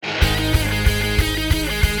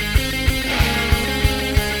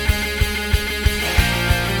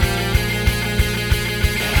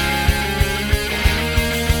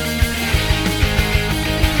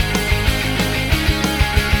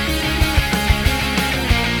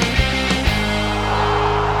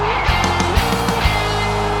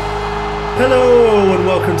Hello and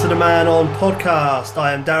welcome to the Man On podcast.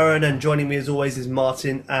 I am Darren and joining me as always is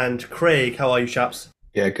Martin and Craig. How are you, chaps?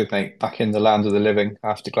 Yeah, good mate. Back in the land of the living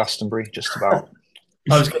after Glastonbury, just about.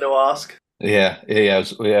 I was going to ask. Yeah,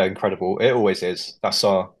 incredible. It always is. That's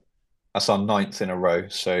our ninth in a row.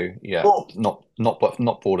 So yeah, Oh,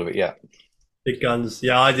 not bored of it yet. big guns.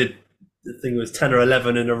 Yeah, I did. The thing was 10 or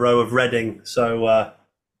 11 in a row of Reading. So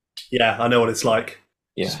yeah, I know what it's like.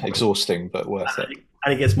 Yeah, exhausting but worth it.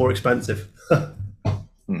 And it gets more expensive.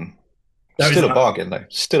 Hmm. There is Still a that. bargain though.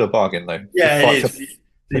 Still a bargain though. Yeah, For, it fi- is. for, You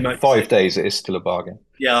for might say. 5 days, it is still a bargain.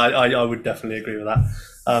 Yeah, I would definitely agree with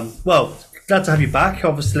that. Well, glad to have you back.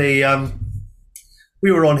 Obviously,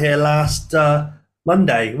 we were on here last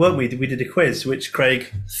Monday, weren't we? We did a quiz, which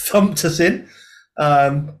Craig thumped us in.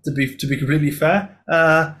 To be completely fair,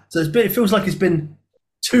 so it feels like it's been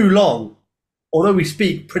too long. Although we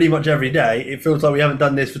speak pretty much every day, it feels like we haven't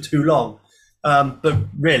done this for too long. But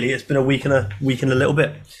really, it's been a week and a little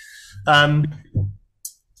bit. How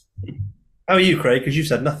are you, Craig? Because you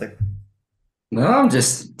said nothing. No, I'm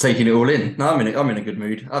just taking it all in. No, I'm in a good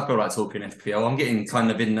mood. I feel like talking FPL. I'm getting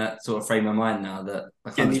kind of in that sort of frame of mind now that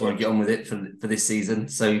I kind of just want to get on with it for this season.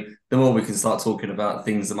 So the more we can start talking about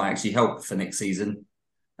things that might actually help for next season,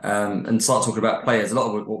 and start talking about players. A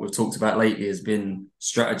lot of what we've talked about lately has been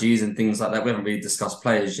strategies and things like that. We haven't really discussed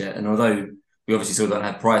players yet. And although we obviously still don't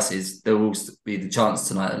have prices, there will be the chance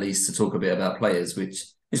tonight at least to talk a bit about players, which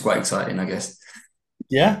is quite exciting, I guess.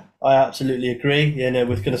 Yeah, I absolutely agree. We're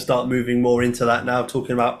going to start moving more into that now,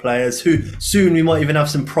 talking about players. Who soon we might even have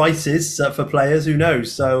some prices for players. Who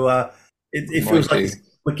knows? So it feels Might like do.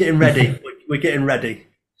 we're getting ready. We're getting ready.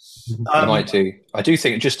 We might do. I do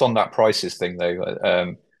think just on that prices thing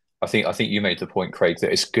though, I think you made the point, Craig,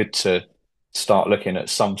 that it's good to start looking at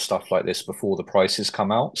some stuff like this before the prices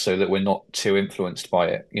come out, so that we're not too influenced by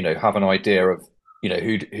it. Have an idea of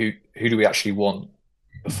who do we actually want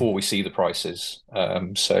before we see the prices.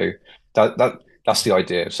 So that's the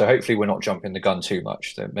idea. So hopefully we're not jumping the gun too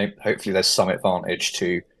much. Hopefully there's some advantage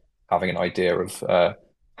to having an idea of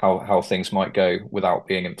how things might go without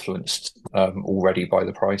being influenced already by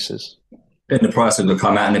the prices. Then the price will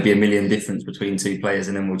come out and there'll be a million difference between two players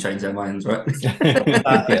and then we'll change our minds, right?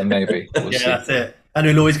 Yeah, maybe. We'll Yeah, see. that's it. And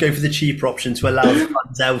we'll always go for the cheaper option to allow the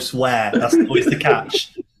funds elsewhere. That's always the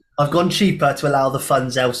catch. I've gone cheaper to allow the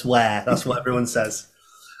funds elsewhere. That's what everyone says.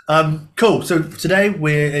 Cool. So today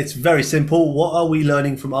it's very simple. What are we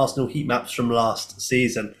learning from Arsenal heat maps from last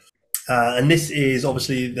season? And this is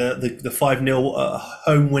obviously the 5-0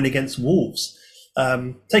 home win against Wolves.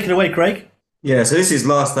 Take it away, Craig. Yeah, so this is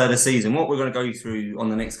last day of the season. What we're going to go through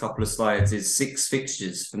on the next couple of slides is 6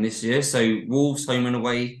 fixtures from this year. So Wolves home and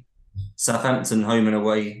away, Southampton home and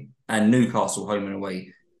away, and Newcastle home and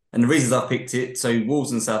away. And the reasons I picked it, so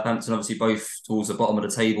Wolves and Southampton obviously both towards the bottom of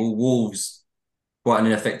the table. Wolves, quite an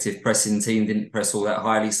ineffective pressing team, didn't press all that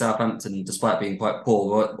highly. Southampton, despite being quite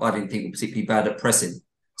poor, I didn't think were particularly bad at pressing.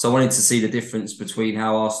 So I wanted to see the difference between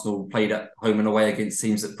how Arsenal played at home and away against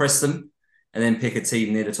teams that press them, and then pick a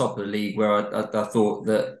team near the top of the league where I thought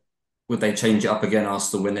that would they change it up again,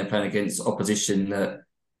 Arsenal, when they're playing against opposition that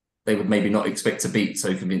they would maybe not expect to beat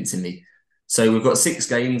so convincingly. So we've got 6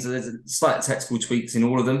 games. There's slight tactical tweaks in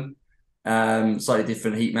all of them, slightly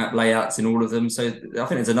different heat map layouts in all of them. So I think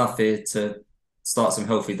there's enough here to start some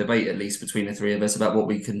healthy debate, at least between the three of us, about what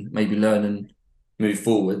we can maybe learn and move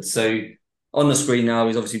forward. So on the screen now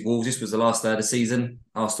is obviously Wolves. This was the last day of the season.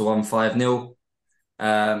 Arsenal won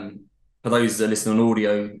 5-0. For those that listen on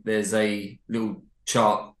audio, there's a little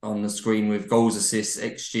chart on the screen with goals, assists,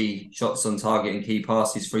 XG, shots on target, and key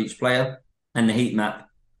passes for each player, and the heat map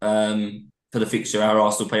for the fixture our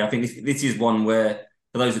Arsenal play. I think this is one where,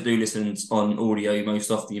 for those that do listen on audio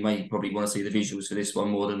most often, you may probably want to see the visuals for this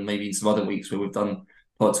one more than maybe in some other weeks where we've done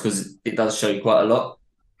pods, because it does show quite a lot.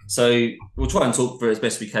 So we'll try and talk through it as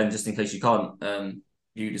best we can, just in case you can't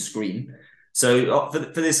view the screen. So for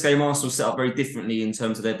this game, Arsenal set up very differently in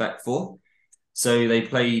terms of their back four. So they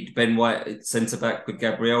played Ben White at centre-back with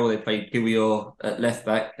Gabriel. They played Kiwior at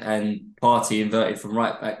left-back and Partey inverted from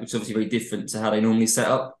right-back, which is obviously very different to how they normally set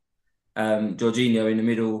up. Jorginho in the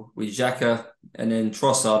middle with Xhaka, and then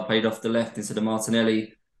Trossard played off the left instead of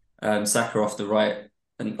Martinelli, Saka off the right,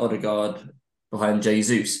 and Odegaard behind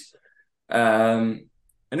Jesus.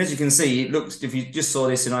 And as you can see, it looks, if you just saw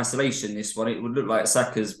this in isolation, this one, it would look like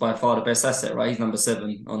Saka's by far the best asset, right? He's number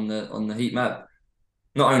 7 on the heat map.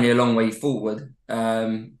 Not only a long way forward,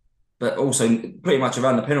 but also pretty much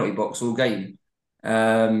around the penalty box all game.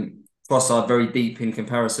 Trossard very deep in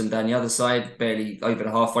comparison down the other side, barely over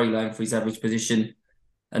the halfway line for his average position.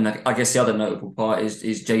 And I guess the other notable part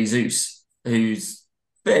is Jesus, who's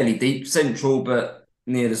fairly deep, central, but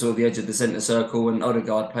near the sort of the edge of the centre circle, and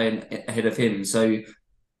Odegaard playing ahead of him. So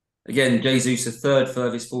again, Jesus, the third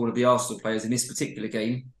furthest forward of the Arsenal players in this particular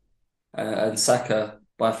game, and Saka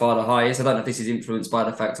by far the highest. I don't know if this is influenced by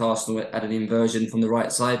the fact Arsenal had an inversion from the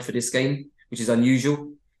right side for this game, which is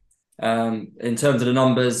unusual. In terms of the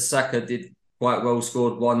numbers, Saka did quite well,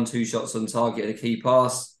 scored 2 shots on target and a key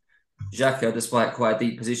pass. Xhaka, despite quite a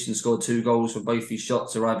deep position, scored 2 goals from both his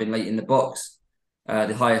shots arriving late in the box.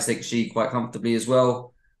 The highest XG quite comfortably as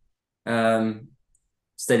well.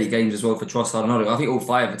 Steady games as well for Trossard and Odegaard. I think all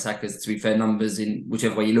 5 attackers, to be fair, numbers in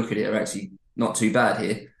whichever way you look at it, are actually not too bad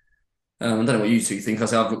here. I don't know what you two think. I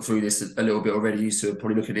say I've looked through this a little bit already. Used to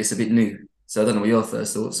probably look at this a bit new. So I don't know what your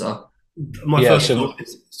first thoughts are. My first thought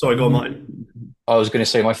is, sorry, go on, Martin. I was going to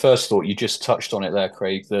say my first thought. You just touched on it there,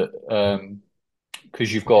 Craig. That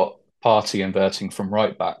because you've got Partey inverting from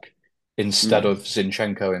right back instead of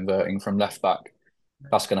Zinchenko inverting from left back,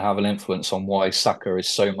 that's going to have an influence on why Saka is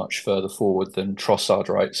so much further forward than Trossard,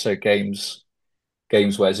 right? So games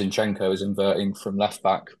where Zinchenko is inverting from left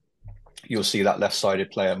back, you'll see that left-sided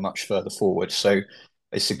player much further forward. So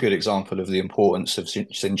it's a good example of the importance of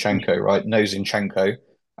Zinchenko, right? No Zinchenko,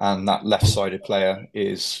 and that left-sided player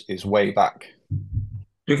is way back.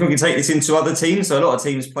 Do you think we can take this into other teams? So a lot of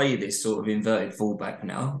teams play this sort of inverted fullback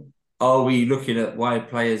now. Are we looking at wide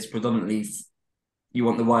players predominantly? You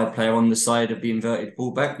want the wide player on the side of the inverted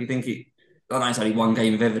fullback? You think it? I know it's only one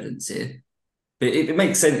game of evidence here, but it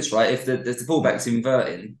makes sense, right? If the fullback's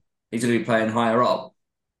inverting, he's going to be playing higher up,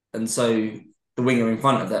 and so the winger in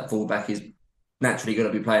front of that fullback is naturally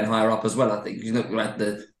going to be playing higher up as well. I think you're not going to have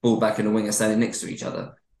the fullback and the winger standing next to each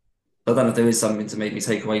other. I don't know if there is something to maybe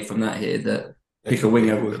take away from that here. That pick a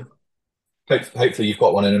winger. Hopefully you've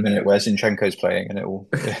got one in a minute where Zinchenko's playing and it will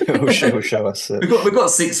show us. We've got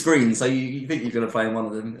 6 screens, so you think you're going to play one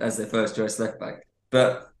of them as their first choice left back.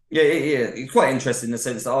 But yeah, it's quite interesting in the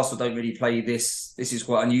sense that Arsenal don't really play this. This is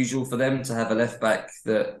quite unusual for them to have a left back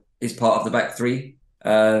that is part of the back 3.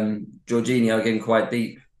 Jorginho again quite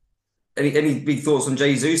deep. Any big thoughts on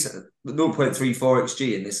Jesus? 0.34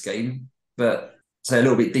 XG in this game, but say a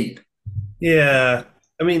little bit deep. Yeah,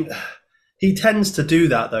 I mean, he tends to do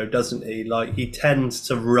that though, doesn't he? Like he tends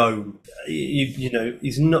to roam. You know,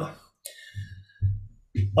 he's not.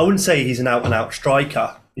 I wouldn't say he's an out-and-out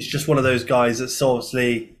striker. He's just one of those guys that's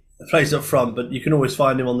obviously plays up front, but you can always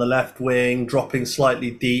find him on the left wing, dropping slightly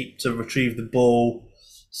deep to retrieve the ball.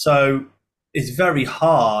 So it's very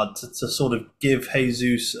hard to sort of give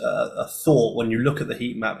Jesus a thought when you look at the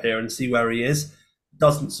heat map here and see where he is. It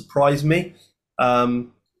doesn't surprise me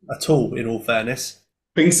at all, in all fairness.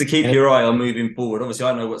 Things to keep your eye on moving forward. Obviously,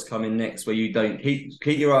 I know what's coming next where you don't. Keep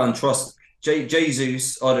your eye on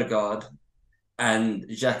Jesus, Odegaard, and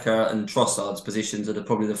Xhaka and Trossard's positions are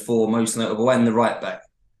probably the 4 most notable, and the right back.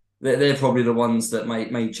 They're probably the ones that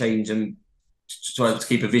may change and try to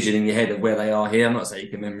keep a vision in your head of where they are here. I'm not saying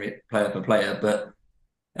you can remember it player per player, but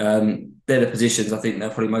they're the positions I think they're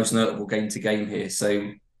probably most notable game to game here.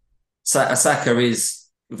 So Saka is,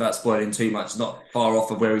 without spoiling too much, not far off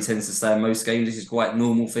of where he tends to stay in most games. This is quite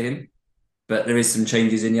normal for him. But there is some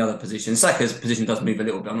changes in the other positions. Saka's position does move a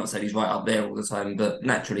little bit. I'm not saying he's right up there all the time, but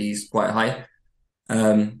naturally he's quite high.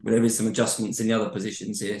 But there is some adjustments in the other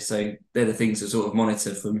positions here. So they're the things to sort of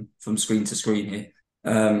monitor from screen to screen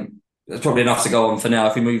here. That's probably enough to go on for now.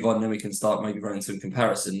 If we move on, then we can start maybe running some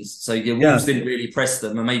comparisons. So Wolves didn't really press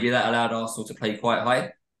them, and maybe that allowed Arsenal to play quite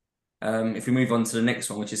high. If we move on to the next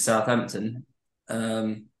one, which is Southampton,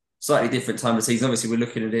 slightly different time of the season. Obviously, we're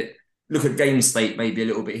looking at it. Look at game state maybe a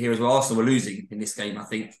little bit here as well. Arsenal were losing in this game, I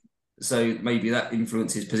think. So maybe that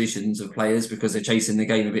influences positions of players because they're chasing the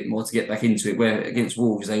game a bit more to get back into it. Where against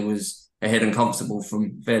Wolves, they was ahead and comfortable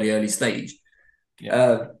from fairly early stage.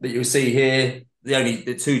 Yeah. But you'll see here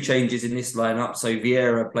the 2 changes in this lineup. So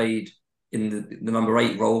Vieira played in the number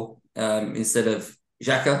 8 role instead of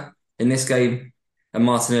Xhaka in this game, and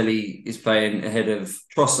Martinelli is playing ahead of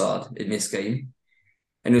Trossard in this game.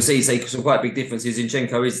 And you'll see some quite big differences.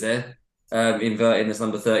 Zinchenko is there, inverting as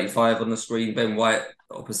number 35 on the screen. Ben White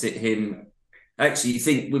opposite him. Actually, you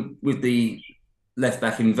think with the left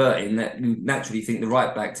back inverting, that you naturally think the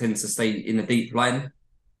right back tends to stay in the deep line.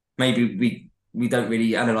 Maybe we don't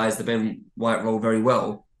really analyse the Ben White role very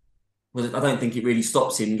well. But I don't think it really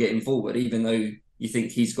stops him getting forward, even though you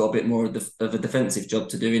think he's got a bit more of a defensive job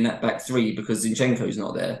to do in that back 3 because Zinchenko's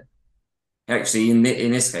not there. Actually, in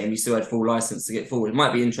this game, he still had full licence to get forward. It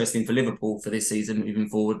might be interesting for Liverpool for this season moving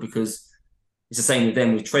forward because it's the same with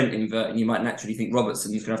them with Trent inverting. You might naturally think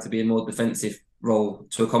Robertson's going to have to be a more defensive role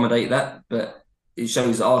to accommodate that. But it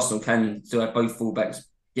shows that Arsenal can still have both fullbacks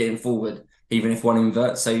getting forward, even if one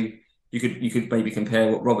inverts. So you could maybe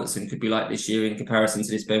compare what Robertson could be like this year in comparison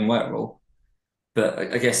to this Ben White role. But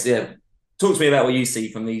I guess, yeah, talk to me about what you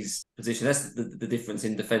see from these positions. That's the difference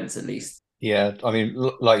in defence, at least. Yeah, I mean,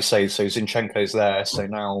 like you say, so Zinchenko's there, so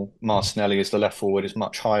now Martinelli as the left forward is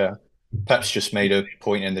much higher. Pep's just made a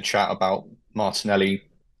point in the chat about Martinelli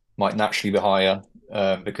might naturally be higher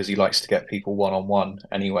because he likes to get people one-on-one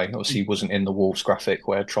anyway. Obviously, he wasn't in the Wolves graphic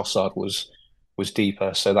where Trossard was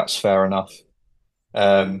deeper, so that's fair enough.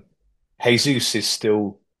 Jesus is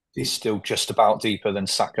still just about deeper than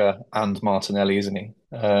Saka and Martinelli, isn't he?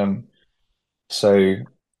 So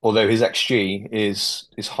although his XG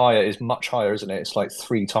is higher, is much higher, isn't it? It's like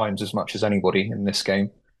 3 times as much as anybody in this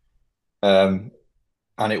game. And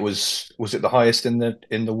it was it the highest in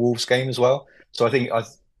the Wolves game as well? So I think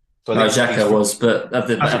No, Xhaka was, but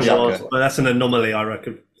that's an anomaly, I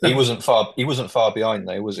reckon. He wasn't far behind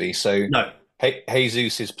though, was he? So no.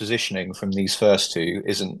 Jesus's positioning from these first two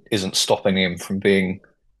isn't stopping him from being,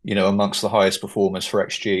 amongst the highest performers for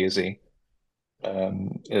XG, is he?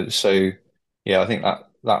 So yeah, I think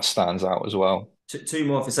that stands out as well. Two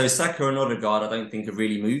more. So Saka and Odegaard, I don't think have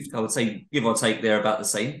really moved. I would say, give or take, they're about the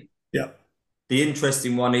same. Yeah. The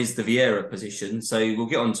interesting one is the Vieira position. So we'll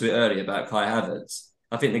get onto it earlier about Kai Havertz.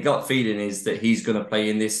 I think the gut feeling is that he's going to play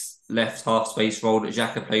in this left half space role that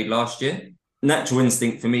Xhaka played last year. Natural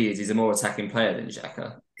instinct for me is he's a more attacking player than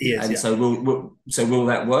Xhaka. He is, and yeah. so will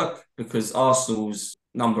that work? Because Arsenal's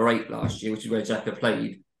number 8 last year, which is where Xhaka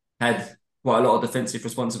played, had quite a lot of defensive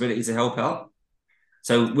responsibility to help out.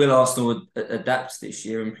 So will Arsenal adapt this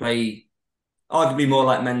year and play arguably more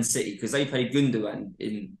like Man City? Because they played Gundogan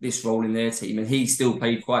in this role in their team and he still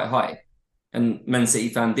played quite high. And Man City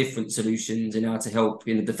found different solutions in how to help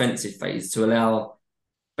in the defensive phase to allow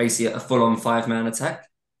basically a full-on 5-man attack.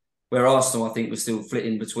 Where Arsenal, I think, was still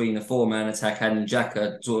flitting between a 4-man attack and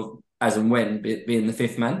Xhaka sort of as and when being the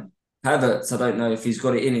 5th man. Havertz, I don't know if he's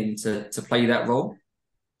got it in him to play that role.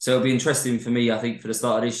 So it'll be interesting for me, I think, for the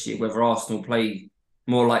start of this year, whether Arsenal play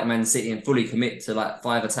more like Man City and fully commit to like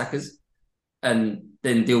 5 attackers and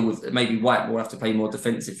then deal with maybe White will have to play more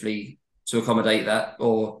defensively to accommodate that,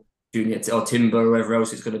 or Junior or Timber or whoever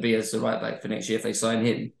else it's going to be as the right back for next year if they sign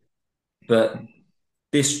him. But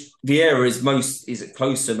this Vieira is a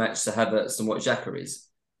closer match to Havertz than what Xhaka is.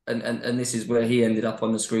 And this is where he ended up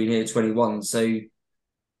on the screen here, 21. So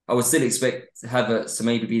I would still expect Havertz to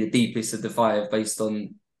maybe be the deepest of the 5 based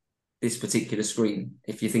on this particular screen.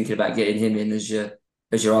 If you're thinking about getting him in as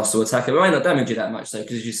your Arsenal attacker, it might not damage you that much though,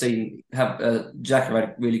 because as you've seen, Xhaka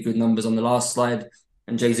had really good numbers on the last slide,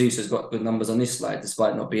 and Jesus has got good numbers on this slide,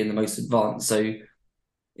 despite not being the most advanced. So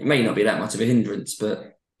it may not be that much of a hindrance,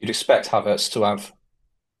 but you'd expect Havertz to have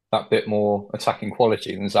that bit more attacking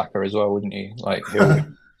quality than Xhaka as well, wouldn't you? Like he'll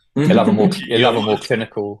have a more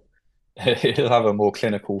clinical he'll have a more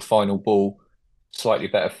clinical final ball, slightly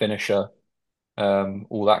better finisher,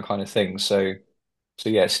 all that kind of thing. So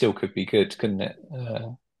yeah, it still could be good, couldn't it?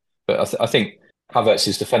 But I think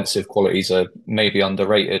Havertz's defensive qualities are maybe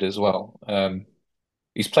underrated as well.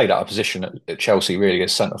 He's played out of position at Chelsea really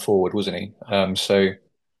as centre forward, wasn't he? So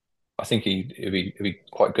I think he'd be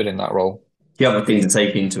quite good in that role. The other thing to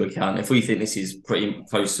take into account, if we think this is pretty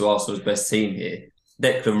close to Arsenal's best team here,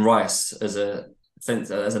 Declan Rice as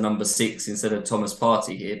a number 6 instead of Thomas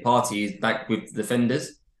Partey here. Partey is back with the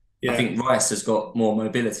defenders. Yeah. I think Rice has got more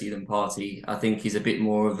mobility than Partey. I think he's a bit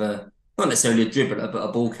more of not necessarily a dribbler, but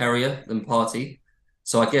a ball carrier than Partey.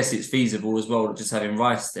 So I guess it's feasible as well just having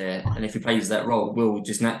Rice there. And if he plays that role, will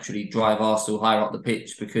just naturally drive Arsenal higher up the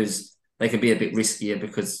pitch because they can be a bit riskier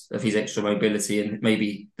because of his extra mobility, and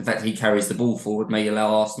maybe the fact that he carries the ball forward may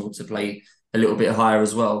allow Arsenal to play a little bit higher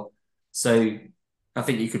as well. So I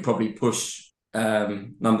think you could probably push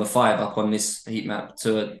number 5 up on this heat map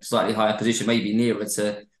to a slightly higher position, maybe nearer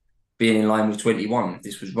to being in line with 21 if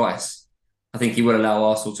this was Rice. I think he will allow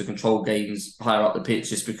Arsenal to control games higher up the pitch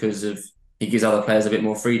just because he gives other players a bit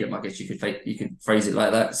more freedom. I guess you could phrase it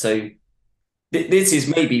like that. So this is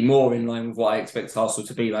maybe more in line with what I expect Arsenal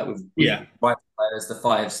to be like with right players, the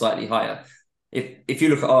 5 slightly higher. If you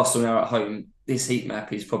look at Arsenal now at home, this heat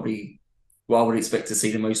map is probably what I would expect to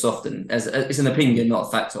see the most often. It's an opinion, not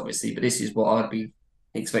a fact, obviously, but this is what I'd be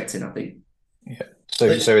expecting, I think. Yeah.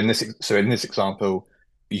 So in this example,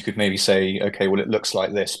 you could maybe say, okay, well, it looks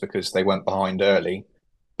like this because they went behind early,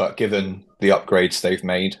 but given the upgrades they've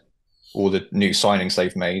made, or the new signings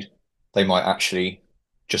they've made, they might actually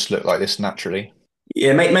just look like this naturally.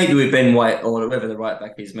 Yeah, maybe with Ben White or whoever the right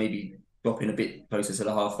back is, maybe dropping a bit closer to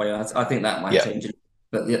the halfway. I think that might change it.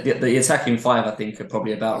 But the attacking 5, I think, are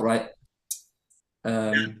probably about right.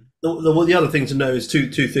 The other thing to know is two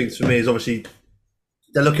things for me is obviously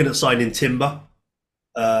they're looking at signing Timber,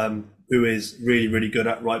 who is really, really good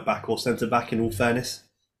at right back or centre back, in all fairness,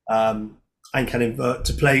 and can invert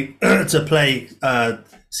to play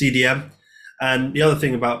CDM. And the other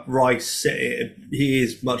thing about Rice, he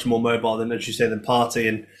is much more mobile than, as you say, than Partey,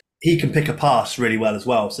 and he can pick a pass really well as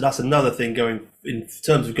well. So that's another thing going in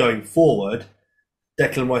terms of going forward.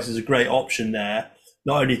 Declan Rice is a great option there,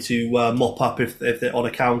 not only to mop up if they're on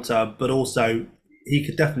a counter, but also he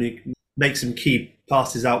could definitely make some key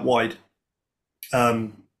passes out wide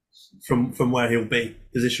from where he'll be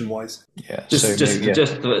position wise. Yeah. Just for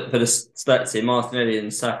the stats here, Martinelli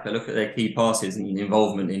and Saka, look at their key passes and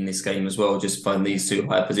involvement in this game as well. Just find these two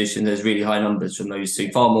high positions. There's really high numbers from those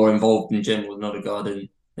two, far more involved in general than Odegaard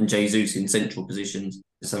and Jesus in central positions.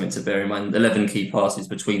 Just something to bear in mind. 11 key passes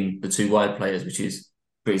between the two wide players, which is a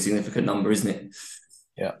pretty significant number, isn't it?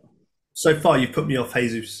 Yeah. So far, you've put me off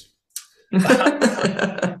Jesus. Should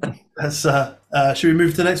we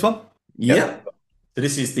move to the next one? Yeah. So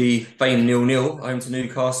this is the famed 0-0 home to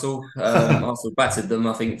Newcastle. Arsenal battered them,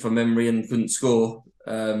 I think, from memory and couldn't score.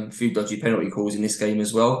 A few dodgy penalty calls in this game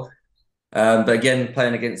as well. But again,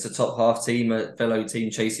 playing against a top half team, a fellow team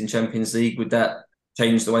chasing Champions League, would that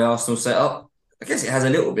change the way Arsenal set up? I guess it has a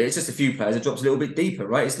little bit. It's just a few players. It drops a little bit deeper,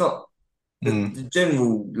 right? It's not... The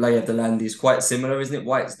general lay of the land is quite similar, isn't it?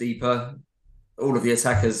 White's deeper. All of the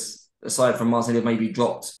attackers, aside from Martinelli, maybe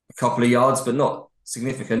dropped a couple of yards, but not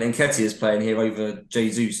significant. And Nketiah's playing here over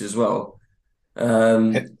Jesus as well.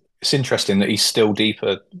 It's interesting that he's still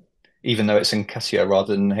deeper, even though it's Nketiah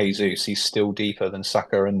rather than Jesus. He's still deeper than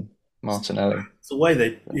Saka and Martinelli. It's the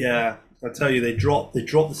way I tell you, they drop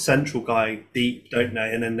the central guy deep, don't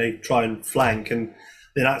they? And then they try and flank, and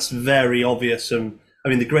then that's very obvious. And I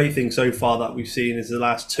mean, the great thing so far that we've seen is the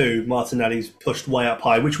last two, Martinelli's pushed way up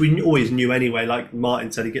high, which we always knew anyway. Like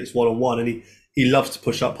Martin said, he gets one-on-one, and he loves to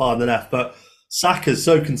push up hard on the left. But Saka's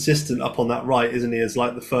so consistent up on that right, isn't he, as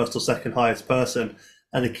like the first or second highest person,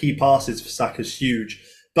 and the key passes for Saka's huge.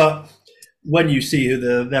 But when you see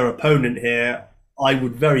their opponent here, I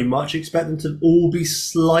would very much expect them to all be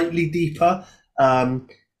slightly deeper.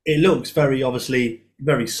 It looks obviously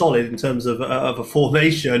very solid in terms of a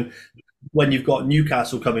formation when you've got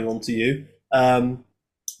Newcastle coming onto you. I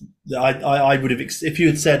would have, if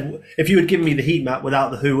you had given me the heat map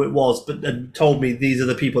without the who it was, but and told me these are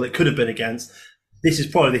the people it could have been against, this is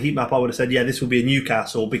probably the heat map I would have said, yeah, this will be a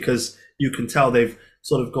Newcastle, because you can tell they've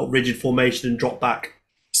sort of got rigid formation and dropped back.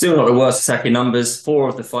 Still not the worst attacking numbers. 4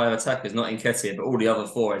 of the 5 attackers, not Nketiah, but all the other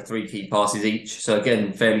 4 had 3 key passes each. So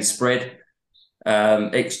again, fairly spread.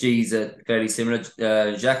 XGs are fairly similar.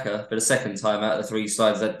 Xhaka, for the second time out of the 3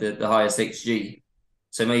 sides, had the highest XG.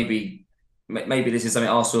 So maybe this is something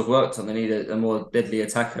Arsenal have worked on. They need a more deadly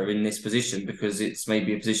attacker in this position, because it's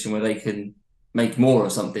maybe a position where they can make more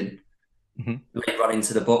of something. They run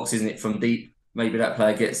into the box, isn't it, from deep? Maybe that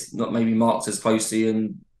player gets not maybe marked as closely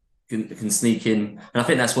and can sneak in. And I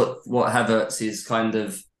think that's what Havertz's kind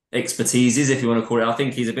of expertise is, if you want to call it. I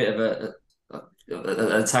think he's a bit of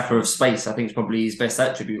an attacker of space. I think it's probably his best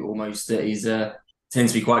attribute almost, that he's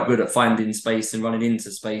tends to be quite good at finding space and running into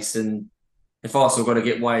space. And if Arsenal got to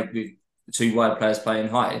get wide with 2 wide players playing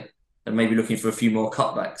high and maybe looking for a few more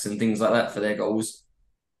cutbacks and things like that for their goals,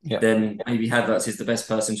 then maybe Havertz is the best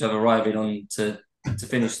person to have arriving on to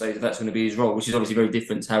finish those, if that's going to be his role, which is obviously very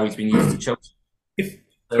different to how he's been used to Chelsea.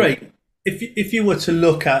 If you were to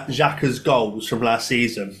look at Xhaka's goals from last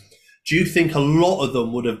season, do you think a lot of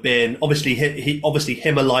them would have been obviously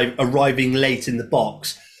him arriving late in the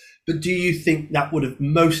box? But do you think that would have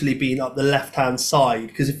mostly been up the left-hand side?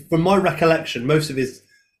 Because from my recollection, most of his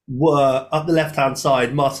were up the left-hand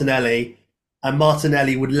side, Martinelli, and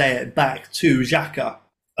Martinelli would lay it back to Xhaka,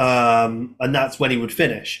 and that's when he would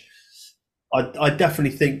finish. I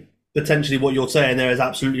definitely think potentially what you're saying there is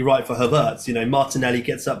absolutely right for Havertz. You know, Martinelli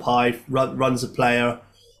gets up high, runs a player,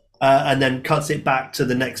 and then cuts it back to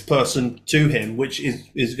the next person to him, which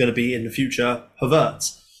is going to be in the future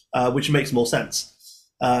Havertz, which makes more sense.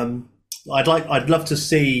 I'd love to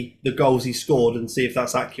see the goals he scored and see if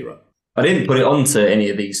that's accurate. I didn't put it onto any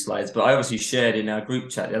of these slides, but I obviously shared in our group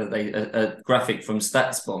chat the other day a graphic from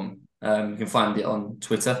StatsBomb. You can find it on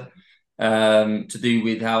Twitter, to do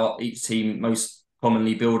with how each team most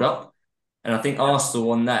commonly build up. And I think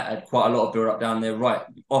Arsenal on that had quite a lot of build up down their right.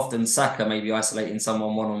 Often Saka maybe isolating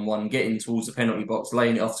someone one-on-one, getting towards the penalty box,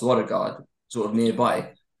 laying it off to Odegaard, sort of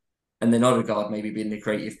nearby. And then Odegaard maybe being the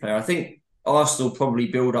creative player. I think Arsenal probably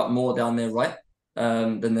build up more down their right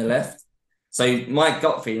than their left. So my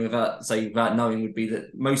gut feeling, without knowing, would be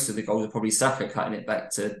that most of the goals are probably Saka cutting it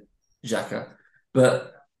back to Xhaka.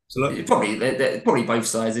 But they're probably both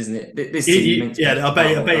sides, isn't it? This I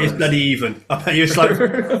bet it's bloody even. I bet you it's like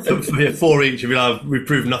 4 each. If you like, we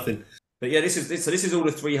proved nothing. But yeah, this is all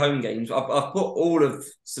the 3 home games. I've put all of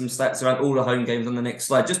some stats around all the home games on the next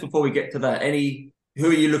slide. Just before we get to that, who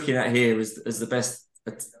are you looking at here as the best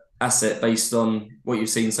asset based on what you've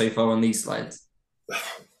seen so far on these slides?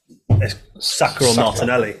 It's Saka or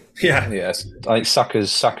Martinelli. Yeah. Yes. I think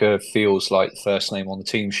Saka feels like the first name on the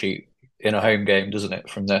team sheet in a home game, doesn't it,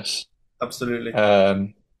 from this? Absolutely.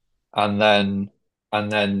 And then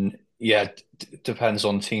yeah, depends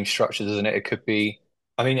on team structure, doesn't it? It could be.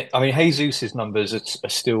 I mean, Jesus' numbers are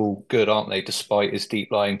still good, aren't they, despite his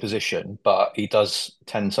deep lying position? But he does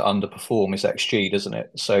tend to underperform his XG, doesn't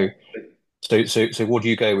it? So what do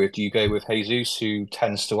you go with? Do you go with Jesus, who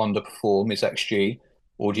tends to underperform his XG,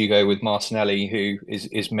 or do you go with Martinelli, who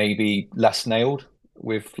is maybe less nailed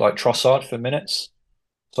with like Trossard for minutes?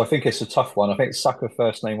 So I think it's a tough one. I think Saka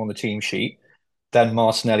first name on the team sheet, then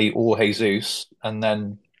Martinelli or Jesus, and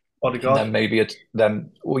then maybe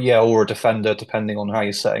or a defender, depending on how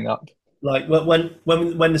you're setting up. Like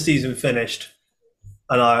when the season finished,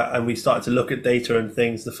 and we started to look at data and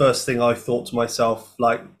things, the first thing I thought to myself,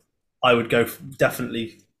 like, I would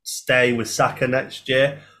definitely stay with Saka next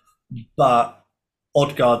year, but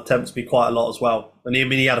Odegaard tempts me quite a lot as well. And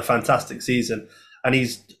he had a fantastic season, and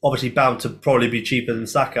he's obviously bound to probably be cheaper than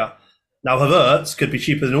Saka. Now Havertz could be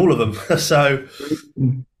cheaper than all of them, so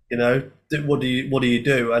what do you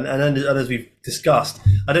do? And as we've discussed,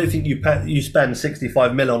 I don't think you spend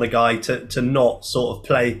 65 mil on a guy to not sort of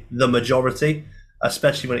play the majority,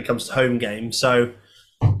 especially when it comes to home games. So,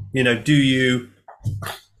 do you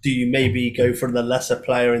maybe go for the lesser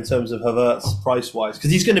player in terms of Havertz price wise,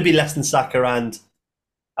 because he's going to be less than Saka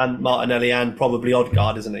and Martinelli and probably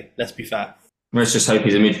Odegaard, isn't he? Let's be fair. Let's just hope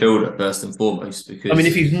he's a midfielder first and foremost. Because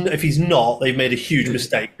if he's not, they've made a huge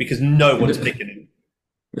mistake because no one's picking him.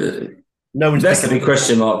 No one's. That's the picking big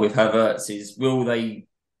question mark with Havertz: is will they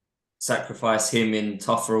sacrifice him in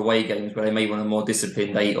tougher away games where they may want a more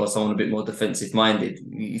disciplined 8 or someone a bit more defensive minded?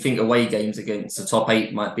 You think away games against the top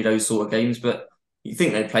 8 might be those sort of games, but you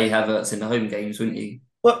think they'd play Havertz in the home games, wouldn't you?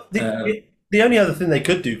 Well, the only other thing they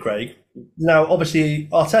could do, Craig. Now, obviously,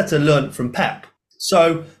 Arteta learnt from Pep,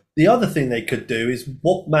 so. The other thing they could do is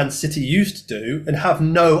what Man City used to do and have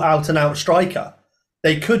no out-and-out striker.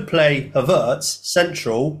 They could play Havertz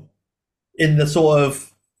central in the sort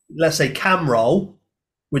of, let's say, cam role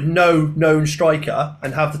with no known striker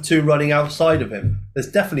and have the 2 running outside of him.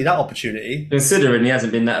 There's definitely that opportunity. Considering he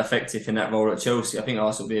hasn't been that effective in that role at Chelsea, I think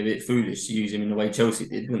Arsenal would be a bit foolish to use him in the way Chelsea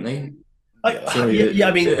did, wouldn't they? They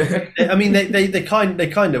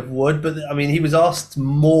kind of would, but I mean, he was asked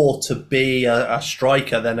more to be a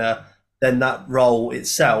striker than that role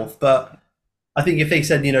itself. But I think if they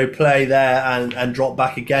said, play there and drop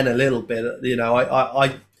back again a little bit,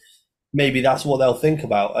 I maybe that's what they'll think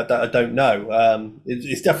about. I don't know.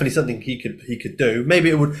 It's definitely something he could do. Maybe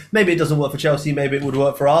it doesn't work for Chelsea. Maybe it would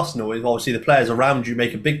work for Arsenal. Obviously, the players around you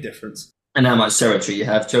make a big difference. And how much territory you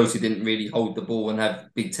have. Chelsea didn't really hold the ball and have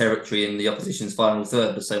big territory in the opposition's final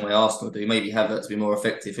third the same way Arsenal do. Maybe Havertz to be more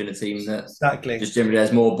effective in a team that just generally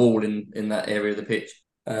has more ball in that area of the pitch.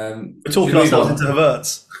 We're talking ourselves into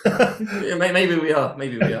Havertz. Yeah, maybe we are.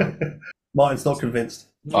 Martin's not convinced.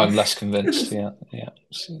 I'm less convinced. Yeah.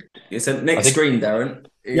 So next screen, Darren,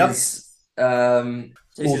 is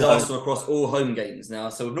this is Arsenal across all home games now.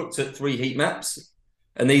 So we've looked at 3 heat maps.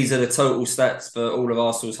 And these are the total stats for all of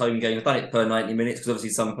Arsenal's home games. I've done it per 90 minutes because obviously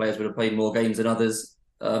some players would have played more games than others,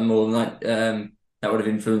 that would have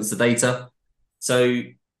influenced the data. So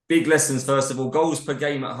big lessons, first of all. Goals per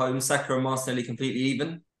game at home, Saka and Martinelli completely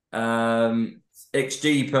even.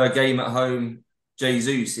 XG per game at home,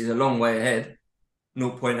 Jesus is a long way ahead,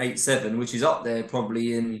 0.87, which is up there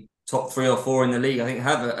probably in top 3 or 4 in the league. I think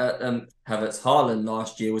Havertz Haaland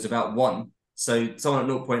last year was about 1. So someone at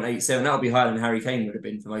 0.87, that would be higher than Harry Kane would have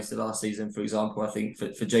been for most of last season, for example, I think,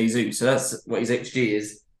 for Jesus. So that's what his XG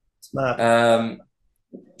is.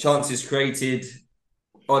 Chances created,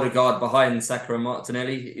 Odegaard behind Saka and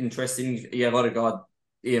Martinelli. Interesting. You have Odegaard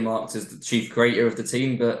earmarked as the chief creator of the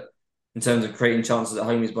team, but in terms of creating chances at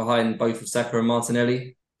home, he's behind both of Saka and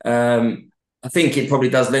Martinelli. I think it probably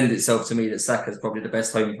does lend itself to me that Saka's probably the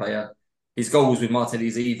best home player. His goals with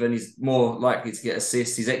Martinelli's even. He's more likely to get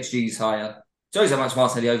assists. His XG is higher. Shows how much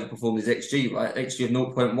Martinelli overperformed his XG, right? XG of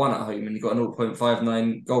 0.1 at home, and he got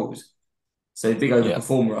 0.59 goals. So big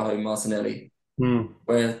overperformer at home, Martinelli.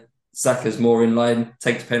 Where Saka's more in line,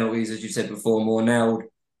 takes penalties, as you said before, more nailed,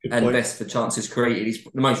 best for chances created. He's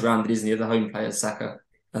the most rounded, isn't he, of the home players, Saka,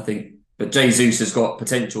 I think. But Jesus has got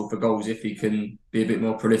potential for goals if he can be a bit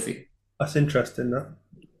more prolific. That's interesting, that.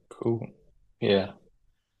 Cool. Yeah.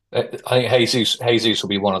 I think Jesus will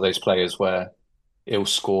be one of those players where he'll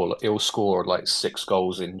score like 6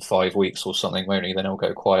 goals in 5 weeks or something, won't he? Then he'll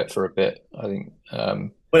go quiet for a bit. I think.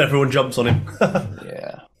 When everyone jumps on him.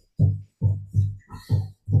 Yeah.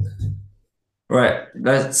 Right,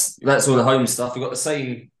 that's all the home stuff. We've got the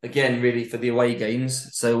same again, really, for the away games.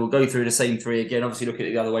 So we'll go through the same three again. Obviously, looking at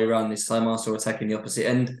it the other way around this time. Arsenal attacking the opposite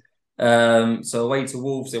end. So away to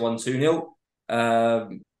Wolves, they won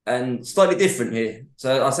 2-0. And slightly different here.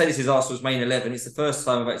 So I'll say this is Arsenal's main 11. It's the first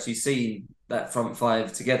time I've actually seen that front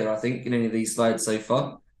five together, I think, in any of these slides so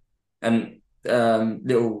far. And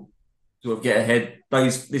little sort of get ahead.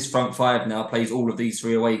 This front five now plays all of these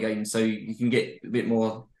 3 away games. So you can get a bit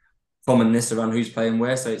more commonness around who's playing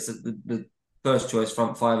where. So it's the first choice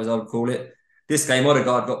front five, as I would call it. This game,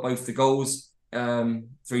 Odegaard got both the goals,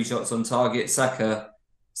 3 shots on target. Saka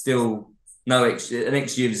still an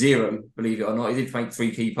XG of 0, believe it or not. He did make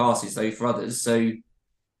 3 key passes though for others. So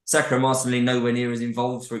Saka and Martinelli nowhere near as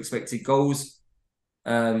involved for expected goals.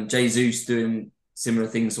 Jesus doing similar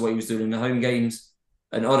things to what he was doing in the home games,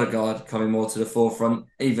 and Odegaard coming more to the forefront,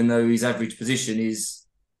 even though his average position is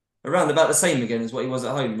around about the same again as what he was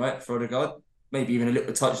at home, right? For Odegaard, maybe even a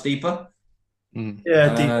little touch deeper.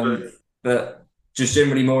 Yeah, deeper. But just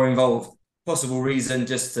generally more involved. Possible reason,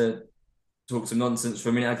 just to talk some nonsense for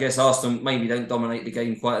a minute, I guess Arsenal maybe don't dominate the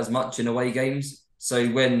game quite as much in away games. So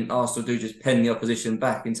when Arsenal do just pen the opposition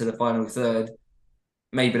back into the final third,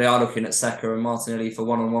 maybe they are looking at Saka and Martinelli for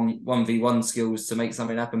one-on-one, 1v1 skills to make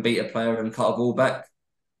something happen, beat a player and cut a ball back.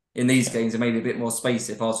 In these games, there may be a bit more space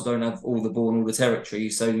if Arsenal don't have all the ball and all the territory.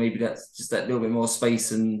 So maybe that's just that little bit more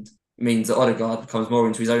space and means that Odegaard comes more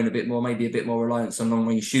into his own a bit more, maybe a bit more reliance on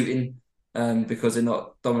long-range shooting because they're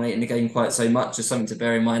not dominating the game quite so much. Just something to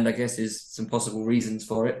bear in mind, I guess, is some possible reasons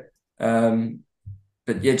for it.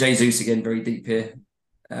 But yeah, Jesus again, very deep here.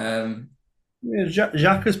 Yeah,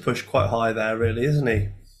 Xhaka's pushed quite high there, really, isn't he?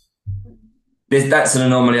 That's an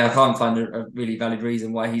anomaly. I can't find a really valid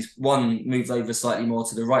reason why he's moved over slightly more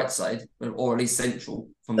to the right side, or at least central.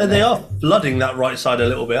 They are flooding that right side a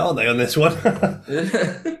little bit, aren't they, on this one?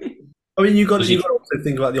 I mean, you got to also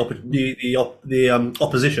think about the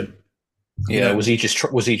opposition. Yeah, was he just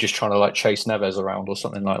trying to like chase Neves around or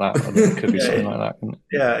something like that? It could be something like that.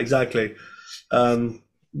 Yeah, exactly.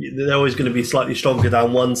 They're always going to be slightly stronger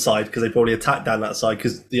down one side because they probably attack down that side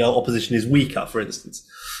because the opposition is weaker, for instance.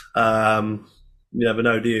 You never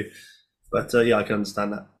know, do you? But yeah, I can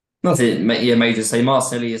understand that. Nothing, yeah, major say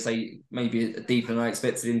Martinelli is maybe deeper than I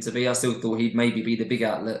expected him to be. I still thought he'd maybe be the big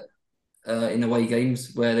outlet in away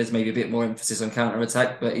games where there's maybe a bit more emphasis on counter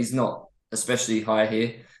attack, but he's not especially high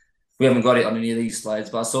here. We haven't got it on any of these slides,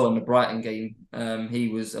 but I saw in the Brighton game he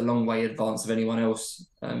was a long way advanced of anyone else,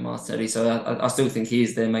 Martinelli. So I still think he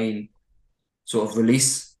is their main sort of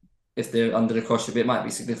release. If they're under the cosh a bit, might be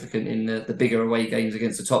significant in the bigger away games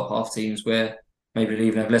against the top half teams where maybe they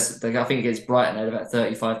even have less. I think against Brighton they had about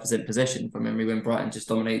 35% possession from memory when Brighton just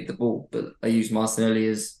dominated the ball, but they used Martinelli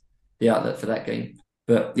as the outlet for that game.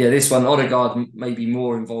 But yeah, this one, Odegaard may be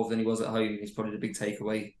more involved than he was at home. Is probably the big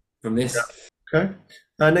takeaway from this. Yeah. Okay.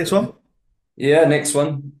 Next one. Yeah, next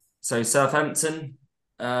one. So Southampton.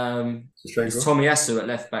 It's Tomiyasu at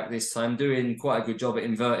left back this time, doing quite a good job at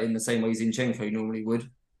inverting the same way Zinchenko normally would.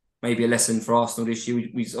 Maybe a lesson for Arsenal this year.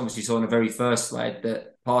 We obviously saw in the very first slide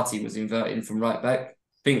that Partey was inverting from right back.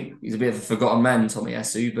 I think he's a bit of a forgotten man,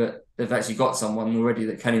 Tomiyasu, but they've actually got someone already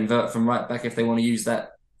that can invert from right back if they want to use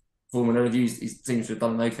that formula. He seems to have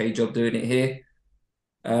done an okay job doing it here.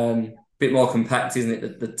 Bit more compact, isn't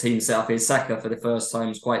it? The team set up here. Saka for the first time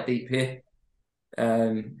is quite deep here.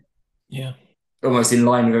 Yeah. Almost in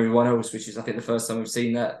line with everyone else, which is, I think, the first time we've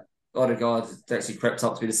seen that. Odegaard actually crept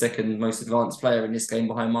up to be the second most advanced player in this game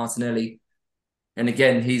behind Martinelli. And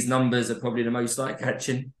again, his numbers are probably the most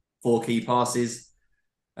eye-catching. 4 key passes.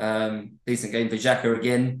 Decent game for Xhaka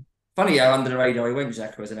again. Funny how under the radar he went,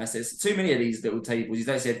 Xhaka, as an asset. It's too many of these little tables. He's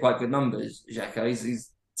actually had quite good numbers, Xhaka.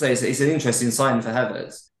 So it's an interesting sign for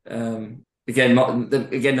Havertz. Again,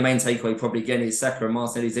 the main takeaway probably again is Saka and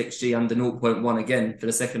Martinelli's XG under 0.1 again for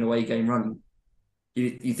the second away game run.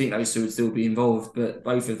 You think those two would still be involved, but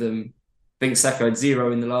both of them, I think Saka had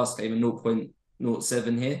 0 in the last game and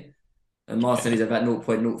 0.07 here, and Martinelli's about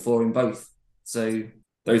 0.04 in both. So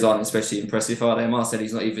those aren't especially impressive, are they?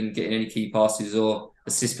 Martinelli's not even getting any key passes or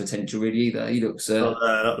assist potential really either. He looks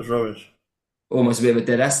that was rubbish. Almost a bit of a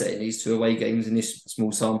dead asset in these 2 away games in this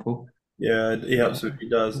small sample. Yeah, he absolutely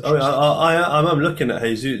does. I mean, I'm looking at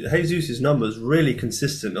Jesus. Jesus' numbers really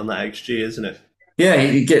consistent on that XG, isn't it? Yeah,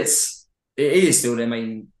 it is still their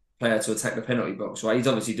main player to attack the penalty box, right? He's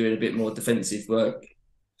obviously doing a bit more defensive work,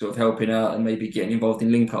 sort of helping out and maybe getting involved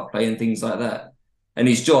in link-up play and things like that. And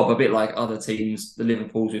his job, a bit like other teams, the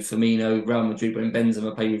Liverpools with Firmino, Real Madrid when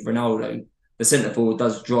Benzema played with Ronaldo, the centre forward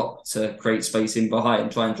does drop to create space in behind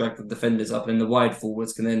and try and drag the defenders up, and the wide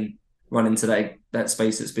forwards can then run into that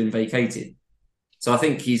space that's been vacated. So I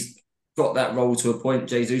think he's got that role to a point.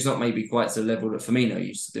 Jesus, not maybe quite to the level that Firmino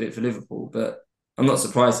used to do it for Liverpool, but I'm not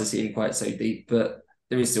surprised to see him quite so deep. But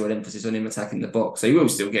there is still an emphasis on him attacking the box, so he will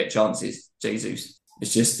still get chances, Jesus.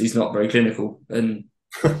 It's just he's not very clinical, and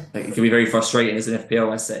it can be very frustrating as an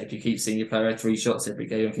FPL asset if you keep seeing your player have 3 shots every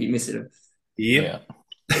game and keep missing them. Yep.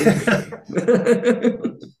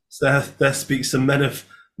 So there speaks some men of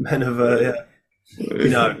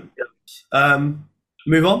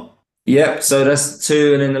move on. Yep. So that's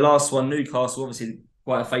 2, and then the last one, Newcastle. Obviously,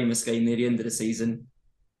 quite a famous game near the end of the season.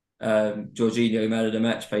 Jorginho man of the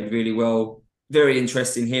match, played really well. Very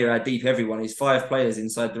interesting here how deep everyone is. 5 players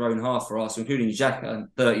inside their own half for Arsenal, including Xhaka,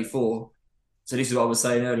 34. So this is what I was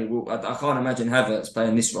saying earlier. I can't imagine Havertz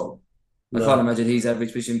playing this role. No. I can't imagine his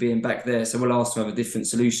average position being back there. So we'll ask to have a different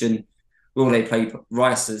solution. Will they play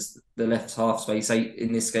Rice as the left half space 8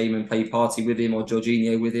 in this game and play Partey with him or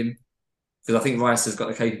Jorginho with him? Because I think Rice has got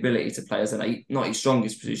the capability to play as an 8, not his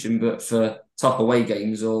strongest position, but for tough away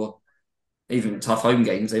games or even tough home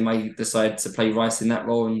games, they may decide to play Rice in that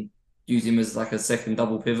role and use him as like a second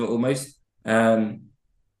double pivot almost.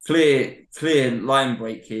 Clear line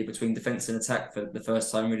break here between defence and attack for the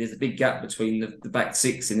first time. Really, there's a big gap between the back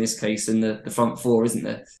 6 in this case and the front 4, isn't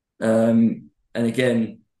there? And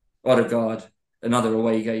again, Odegaard, another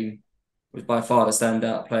away game, was by far the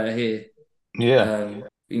standout player here. Yeah.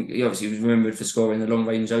 He obviously was remembered for scoring the long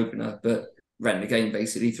range opener, but ran the game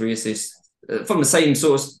basically, 3 assists from the same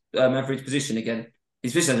sort of average position again.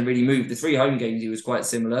 His position hasn't really moved. The 3 home games he was quite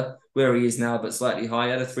similar, where he is now, but slightly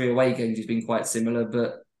higher. The 3 away games he's been quite similar,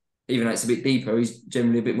 but even though it's a bit deeper, he's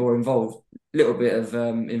generally a bit more involved. A little bit of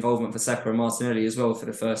involvement for Saka and Martinelli as well for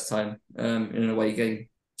the first time in an away game,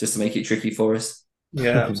 just to make it tricky for us.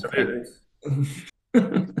 Yeah, absolutely.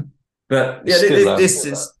 But yeah, this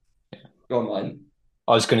is. Go on, mine.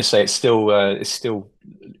 I was going to say it's still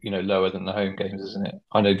lower than the home games, isn't it?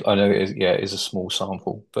 I know it is. Yeah, it is a small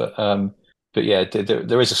sample, but yeah,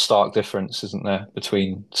 there is a stark difference, isn't there,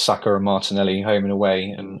 between Saka and Martinelli home and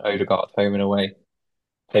away, and Odegaard home and away.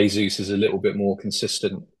 Jesus is a little bit more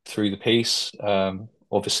consistent through the piece,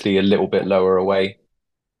 obviously a little bit lower away,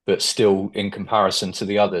 but still in comparison to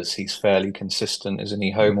the others, he's fairly consistent, isn't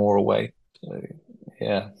he, home or away? So,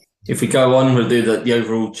 yeah. If we go on, we'll do the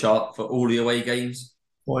overall chart for all the away games.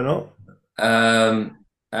 Why not?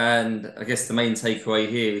 And I guess the main takeaway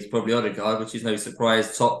here is probably Odegaard, which is no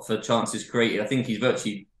surprise, top for chances created. I think he's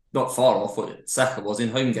virtually not far off what Saka was in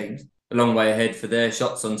home games. A long way ahead for their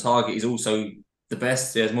shots on target. He's also the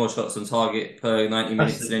best. He has more shots on target per 90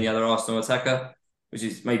 minutes than any other Arsenal attacker, which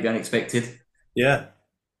is maybe unexpected. Yeah.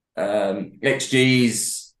 XG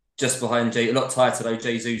is just behind a lot tighter though.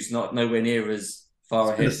 Jesus not nowhere near as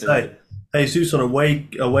far ahead. Jesus on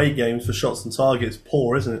away games for shots and targets,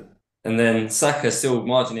 poor, isn't it? And then Saka still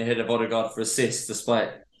marginally ahead of Odegaard for assists, despite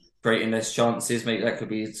creating less chances. Maybe that could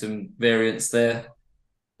be some variance there.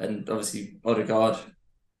 And obviously Odegaard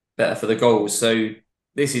better for the goals. So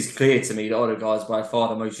this is clear to me that Odegaard's by far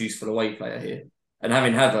the most useful away player here. And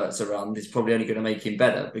having Havertz around is probably only going to make him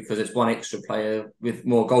better because it's one extra player with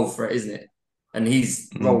more goal threat, isn't it? And his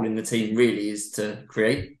role in the team really is to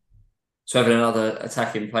create. So having another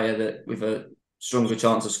attacking player that with a stronger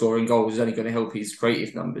chance of scoring goals is only going to help his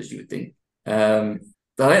creative numbers, you would think. I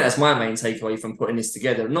think that's my main takeaway from putting this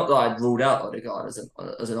together. Not that I'd ruled out Odegaard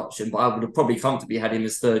as an option, but I would have probably comfortably had him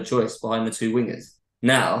as third choice behind the 2 wingers.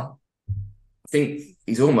 Now, I think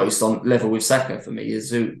he's almost on level with Saka for me.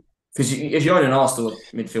 Because if you're in an Arsenal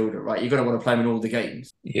midfielder, right, you're going to want to play him in all the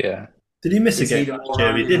games. Yeah. Did he miss a game last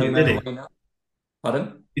year? He didn't, did he?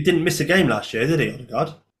 Pardon? He didn't miss a game last year, did he,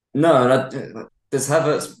 Odegaard? No, there's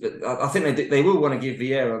Havertz. I think they will want to give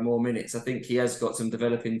Vieira more minutes. I think he has got some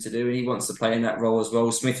developing to do, and he wants to play in that role as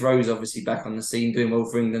well. Smith Rowe's obviously back on the scene, doing well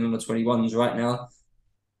for England on the 21s right now.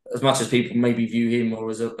 As much as people maybe view him more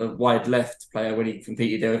as a wide left player when he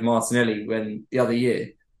competed there with Martinelli when the other year,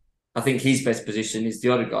 I think his best position is the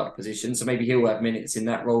Odegaard position. So maybe he'll have minutes in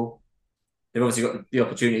that role. They've obviously got the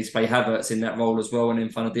opportunity to play Havertz in that role as well, and then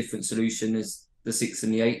find a different solution as the 6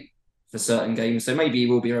 and the 8 for certain games. So maybe he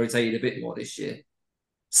will be rotated a bit more this year.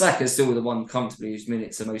 Saka's still the one comfortably whose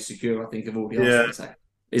minutes are most secure, I think, of all the Arsenal attack.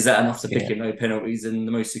 Is that enough to pick him no penalties and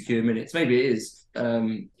the most secure minutes? Maybe it is.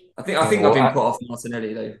 I think I've been put off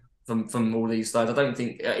Martinelli though from all these sides. I don't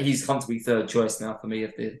think he's comfortably third choice now for me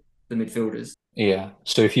of the midfielders. Yeah.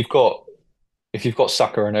 So if you've got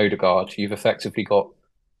Saka and Odegaard, you've effectively got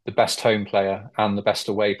the best home player and the best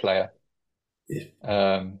away player.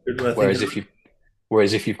 Whereas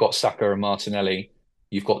if you've got Saka and Martinelli,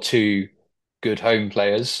 you've got two good home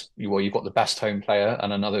players. You've got the best home player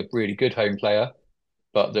and another really good home player,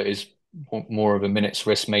 but that is more of a minute's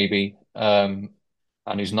risk maybe, and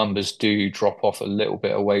whose numbers do drop off a little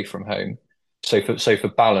bit away from home. So for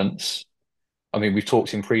balance, I mean, we've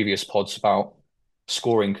talked in previous pods about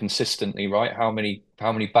scoring consistently, right? How many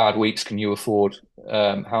bad weeks can you afford?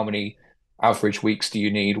 How many average weeks do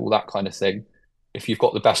you need? All that kind of thing. If you've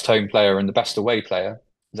got the best home player and the best away player,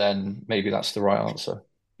 then maybe that's the right answer.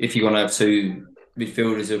 If you want to have two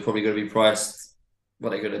midfielders who are probably going to be priced,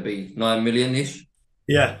 what are they going to be, 9 million-ish?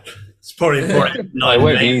 Yeah, it's probably no, it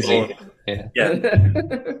won't be easy. Yeah,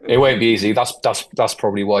 it won't be easy. That's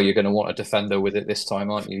probably why you're going to want a defender with it this time,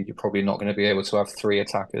 aren't you? You're probably not going to be able to have three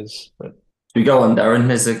attackers. But we go on, Darren.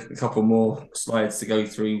 There's a couple more slides to go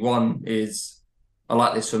through. One is, I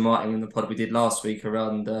like this from Martin in the pod we did last week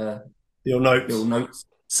around your notes.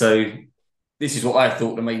 So this is what I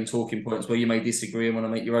thought the main talking points were. You may disagree and want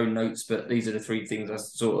to make your own notes, but these are the three things I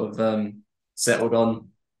sort of settled on.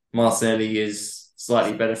 Martinelli is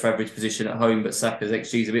slightly better for average position at home, but Saka's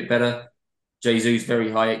XG is a bit better. Jesus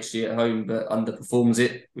very high XG at home, but underperforms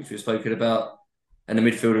it, which we've spoken about. And the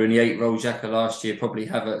midfielder in the 8 role, Xhaka last year, probably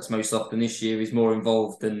Havertz most often this year, is more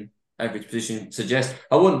involved than average position suggests.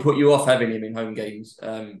 I wouldn't put you off having him in home games,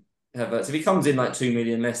 Havertz. If he comes in like 2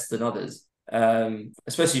 million less than others,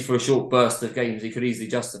 especially for a short burst of games, he could easily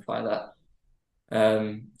justify that.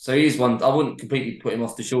 So he is one. I wouldn't completely put him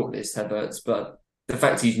off the shortlist, Havertz, but the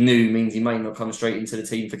fact he's new means he may not come straight into the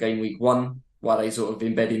team for game week 1 while they sort of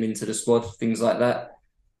embed him into the squad, things like that.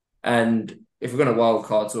 And if we're going to wild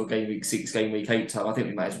card sort of game week 6, game week 8 time, I think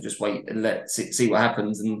we might as well just wait and see what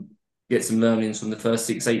happens and get some learnings from the first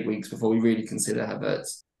 6-8 weeks before we really consider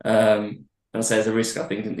Havertz. And I say there's a risk, I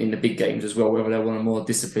think, in the big games as well, whether they want a more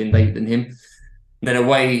disciplined 8 than him. Then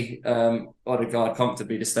away, Odegaard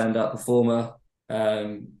comfortably the standout performer.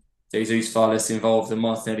 Jesus far less involved, and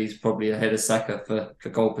Martinelli's probably ahead of Saka for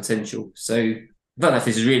goal potential. So I don't know if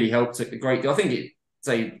this has really helped a great deal. I think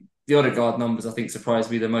the Odegaard numbers I think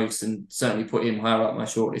surprised me the most, and certainly put him higher up my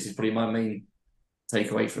shortlist is probably my main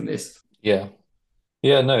takeaway from this. Yeah,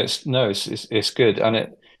 it's good, and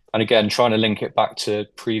again trying to link it back to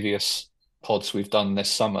previous pods we've done this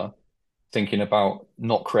summer, thinking about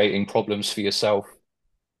not creating problems for yourself.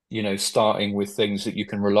 Starting with things that you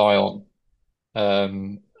can rely on,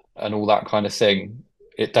 and all that kind of thing.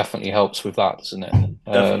 It definitely helps with that, doesn't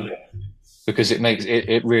it? Because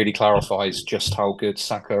it really clarifies just how good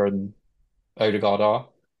Saka and Odegaard are,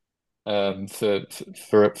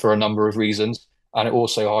 for a number of reasons, and it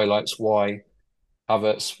also highlights why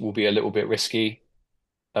Havertz will be a little bit risky.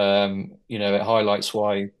 It highlights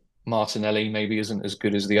why Martinelli maybe isn't as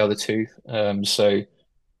good as the other two. So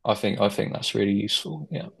I think that's really useful.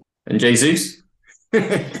 Yeah. And Jesus.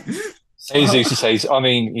 Jesus says,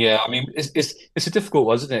 it's a difficult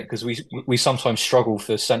one, isn't it? Because we sometimes struggle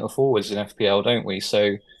for centre forwards in FPL, don't we?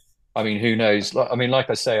 So, who knows? Like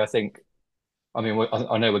I say, I know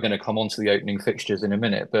we're going to come on to the opening fixtures in a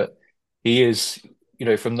minute, but he is,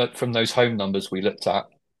 from those home numbers we looked at,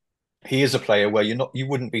 he is a player where you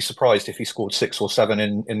wouldn't be surprised if he scored 6 or 7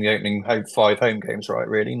 in the opening 5 home games, right?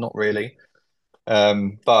 Really, not really.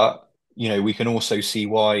 But we can also see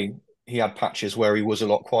why he had patches where he was a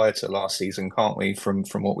lot quieter last season, can't we? From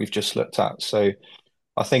what we've just looked at, so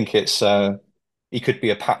I think it's he could be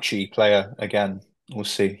a patchy player again. We'll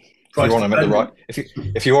see. If you're on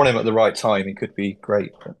him at the right time, he could be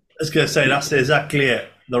great. I was going to say that's exactly it.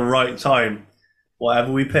 The right time.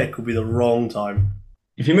 Whatever we pick will be the wrong time.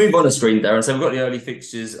 If you move on the screen, Darren, so we've got the early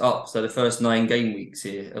fixtures up. So the first 9 game weeks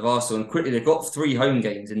here of Arsenal, and quickly they've got 3 home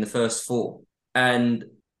games in the first 4, and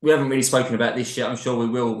we haven't really spoken about this yet. I'm sure we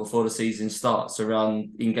will before the season starts, around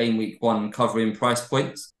in game week 1 covering price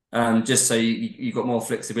points, just so you've got more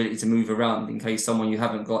flexibility to move around in case someone you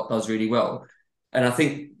haven't got does really well. And I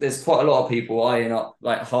think there's quite a lot of people eyeing up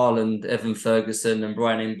like Haaland, Evan Ferguson and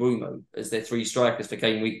Brian Mbeumo as their 3 strikers for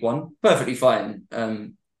game week 1. Perfectly fine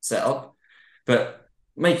setup, but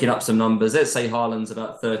making up some numbers, let's say Haaland's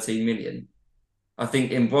about 13 million. I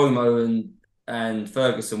think Mbeumo and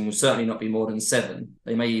Ferguson will certainly not be more than 7.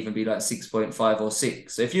 They may even be like 6.5 or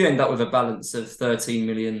 6. So if you end up with a balance of 13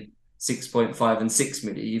 million, 6.5 and 6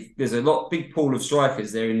 million, there's a big pool of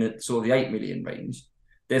strikers there in the sort of the 8 million range.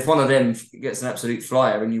 If one of them gets an absolute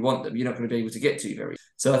flyer and you want them, you're not going to be able to get to very.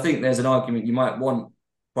 So I think there's an argument you might want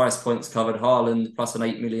price points covered, Haaland plus an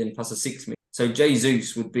 8 million plus a 6 million. So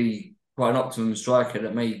Jesus would be quite an optimum striker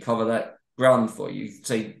that may cover that ground for you.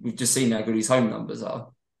 Say we've just seen how good his home numbers are.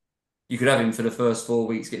 You could have him for the first 4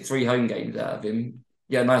 weeks, get 3 home games out of him,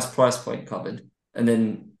 get a nice price point covered, and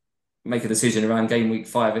then make a decision around game week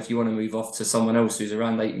 5 if you want to move off to someone else who's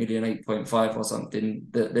around 8 million, 8.5 or something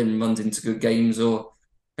that then runs into good games, or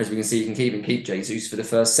as we can see, you can keep Jesus for the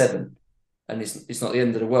first 7, and it's not the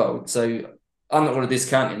end of the world. So I'm not going to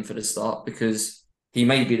discount him for the start because he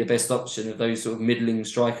may be the best option of those sort of middling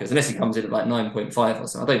strikers, unless he comes in at like 9.5 or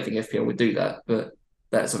something. I don't think FPL would do that, but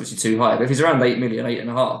that's obviously too high. But if he's around 8 million,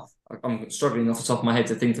 8.5, I'm struggling off the top of my head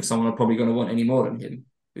to think of someone I'm probably going to want any more than him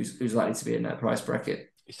who's likely to be in that price bracket.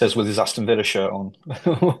 He says with his Aston Villa shirt on.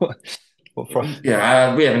 What price?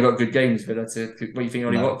 Yeah, we haven't got good games, Villa. What do you think,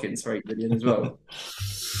 Ollie No. Watkins for 8 million as well?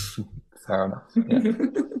 Fair enough. Yeah.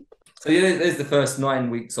 So yeah, there's the first 9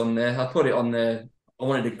 weeks on there. I put it on there. I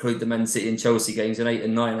wanted to include the Man City and Chelsea games in 8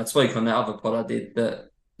 and 9. I spoke on that other pod I did that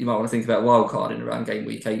you might want to think about wildcarding around game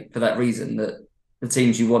week 8 for that reason, that the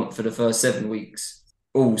teams you want for the first 7 weeks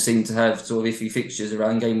all seem to have sort of iffy fixtures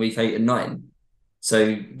around game week 8 and 9. So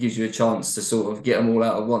it gives you a chance to sort of get them all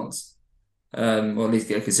out at once, or at least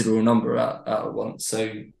get a considerable number out at once.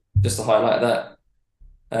 So just to highlight that.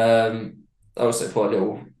 I also put a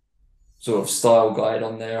little sort of style guide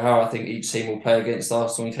on there, how I think each team will play against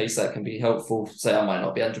Arsenal, in case that can be helpful. Say I might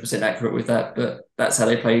not be 100% accurate with that, but that's how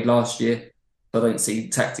they played last year. I don't see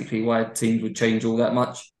tactically why teams would change all that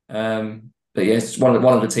much. But yes, one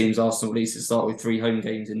of the teams Arsenal needs to start with 3 home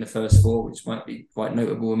games in the first 4, which might be quite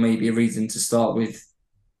notable, and maybe a reason to start with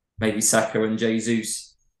maybe Saka and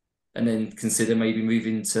Jesus, and then consider maybe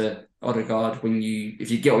moving to Odegaard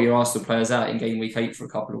if you get all your Arsenal players out in game week 8 for a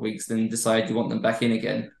couple of weeks, then decide you want them back in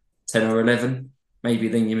again, 10 or 11. Maybe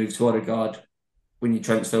then you move to Odegaard when you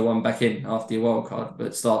transfer one back in after your wild card,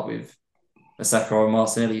 but start with a Saka or a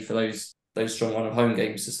Martinelli for those strong run of home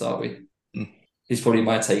games to start with. Is probably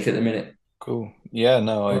my take at the minute. Cool. Yeah,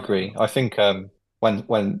 no, I agree. I think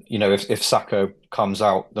when if Saka comes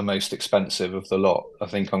out the most expensive of the lot, I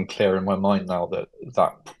think I'm clear in my mind now that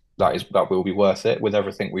will be worth it with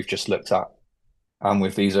everything we've just looked at, and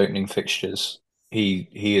with these opening fixtures, he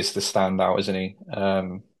is the standout, isn't he?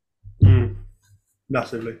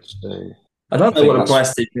 Massively. So I don't know what the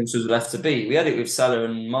price difference will have to be. We had it with Salah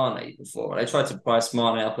and Mane before. They tried to price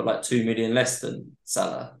Mane up at like 2 million less than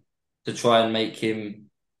Salah to try and make him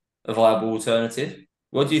a viable alternative.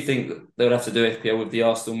 What do you think they would have to do, FPL, with the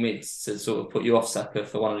Arsenal mids to sort of put you off Saka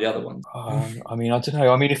for one of the other ones? I mean, I don't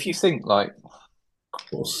know. I mean, if you think like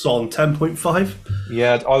Son 10.5.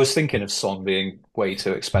 Yeah, I was thinking of Son being way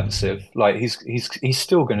too expensive. Like he's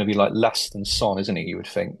still going to be like less than Son, isn't he? You would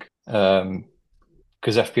think, because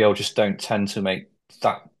FPL just don't tend to make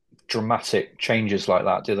that dramatic changes like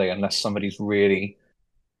that, do they? Unless somebody's really,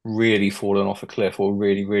 really fallen off a cliff or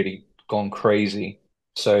really, really gone crazy.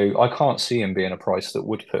 So I can't see him being a price that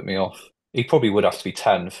would put me off. He probably would have to be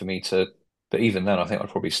 10 for me to, but even then, I think I'd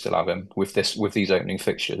probably still have him with these opening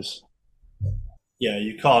fixtures. Yeah,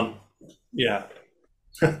 you can't. Yeah.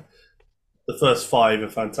 The first 5 are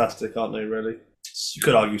fantastic, aren't they, really? You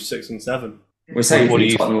could argue 6 and 7. We're saying what do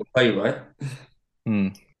you Tottenham will play, right?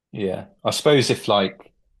 Yeah. I suppose I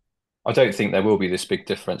don't think there will be this big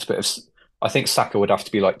difference, but I think Saka would have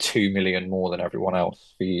to be like 2 million more than everyone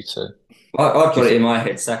else for you to... I've got it in my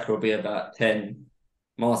head. Saka will be about 10.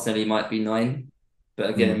 Martinelli might be 9. But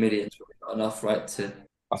again, a million's probably not enough, right?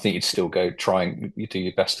 I think you'd still you do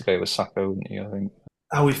your best to go with Saka, wouldn't you? I think.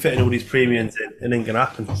 How are we fitting all these premiums in? It ain't going to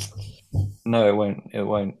happen. No, it won't. It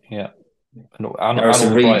won't. Yeah. And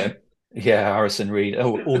Harrison Reed. Brighton. Yeah, Harrison Reed.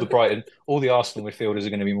 All the Arsenal midfielders are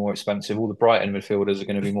going to be more expensive. All the Brighton midfielders are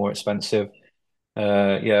going to be more expensive.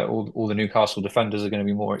 All the Newcastle defenders are going to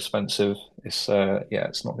be more expensive. It's not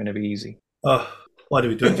going to be easy. Why do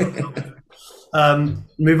we do it?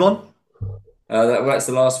 Move on. That's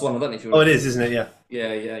the last one. I don't know if you. It is, isn't it? Yeah.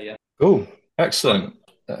 Yeah. Cool. Excellent.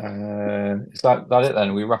 Is that it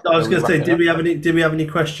then? We wrap. I was going to say, did we have any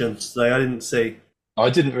questions today? I didn't see. I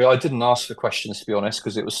didn't ask for questions, to be honest,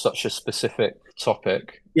 because it was such a specific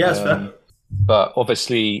topic. Yeah, that's fair. But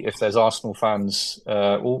obviously, if there's Arsenal fans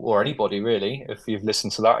or anybody really, if you've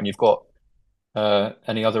listened to that and you've got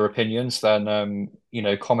any other opinions, then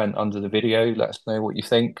comment under the video. Let us know what you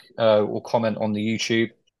think. Or comment on the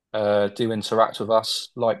YouTube. Do interact with us,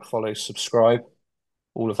 like, follow, subscribe.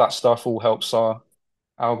 All of that stuff all helps our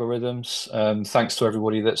algorithms. Thanks to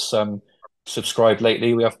everybody that's subscribed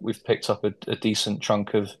lately. We've picked up a decent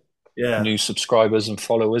chunk of new subscribers and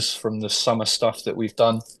followers from the summer stuff that we've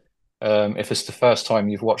done. If it's the first time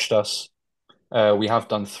you've watched us, we have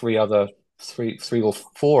done three or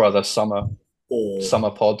four other summer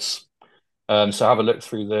pods. So have a look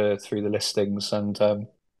through the listings, and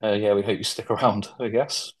we hope you stick around, I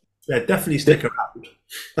guess. Yeah, definitely stick around.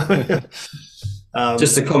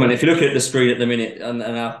 Just a comment, if you look at the screen at the minute and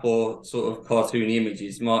our four sort of cartoony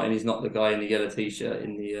images, Martin is not the guy in the yellow t-shirt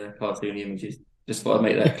in the cartoony images. Just thought I'd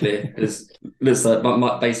make that clear, because looks like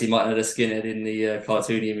basically Martin had a skinhead in the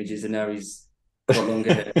cartoony images, and now he's got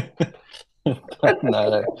longer hair.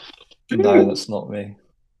 No, that's not me.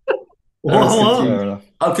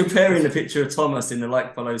 I'm comparing the picture of Thomas in the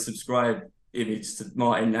like, follow, subscribe image to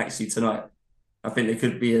Martin actually tonight. I think there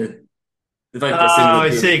could be a... I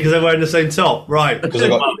see, because they're wearing the same top, right? Because I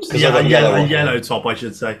got yellow top, I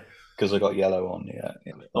should say. Because I got yellow on, yeah.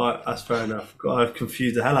 All right, that's fair enough. God, I've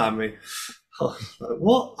confused the hell out of me.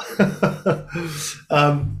 What?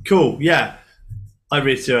 Cool. Yeah, I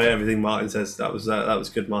reiterate everything Martin says. That was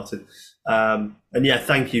good, Martin. And yeah,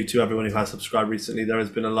 thank you to everyone who has subscribed recently. There has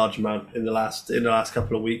been a large amount in the last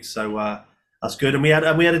couple of weeks, so that's good. And we had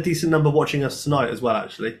a decent number watching us tonight as well,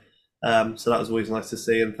 actually. So that was always nice to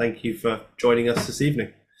see, and thank you for joining us this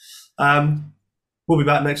evening. We'll be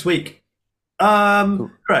back next week.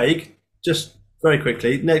 Cool. Craig, just very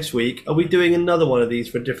quickly, next week, are we doing another one of these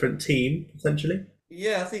for a different team, potentially?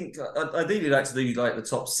 Yeah, I think I'd ideally like to do like the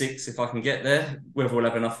top 6 if I can get there, whether we'll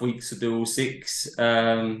have enough weeks to do all 6.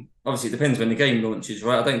 Obviously, it depends when the game launches,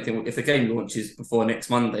 right? I don't think if the game launches before next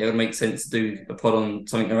Monday, it would make sense to do a pod on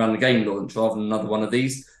something around the game launch rather than another one of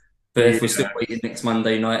these. But if we're still waiting next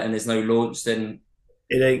Monday night and there's no launch, then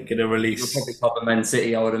it ain't going to release. We'll probably cover Man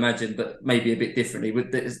City, I would imagine, but maybe a bit differently.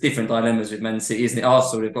 There's different dilemmas with Man City, isn't it?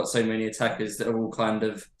 Arsenal, they've got so many attackers that are all kind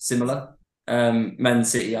of similar. Man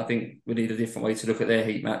City, I think we need a different way to look at their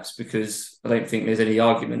heat maps, because I don't think there's any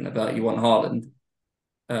argument about you want Haaland.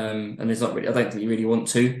 And there's not really, I don't think you really want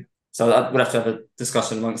to. So we'll have to have a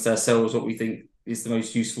discussion amongst ourselves what we think is the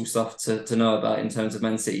most useful stuff to know about in terms of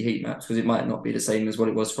Man City heat maps, because it might not be the same as what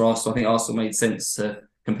it was for Arsenal. I think Arsenal made sense to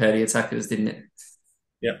compare the attackers, didn't it?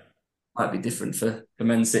 Yeah. Might be different for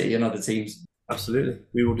Man City and other teams. Absolutely.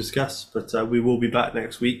 We will discuss, but we will be back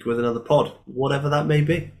next week with another pod, whatever that may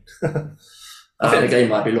be. I think the game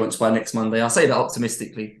might be launched by next Monday. I say that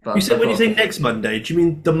optimistically. But you said when you say next Monday, do you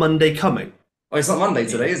mean the Monday coming? Oh, it's not Monday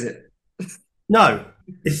today, is it? No,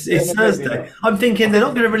 it's Thursday. I'm thinking they're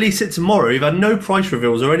not going to release it tomorrow. You've had no price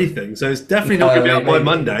reveals or anything, so it's definitely not going to be out by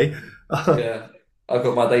Monday. Yeah, I've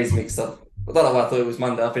got my days mixed up. I don't know why I thought it was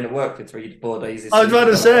Monday. I've been at work for 3 to 4 days. I was about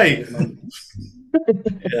to say.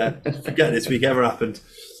 Yeah, forget this week ever happened.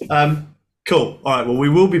 Cool. All right, well, we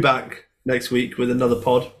will be back next week with another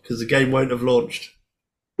pod, because the game won't have launched.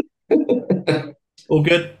 All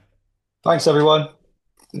good? Thanks, everyone.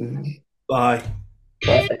 Bye.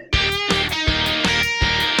 Bye.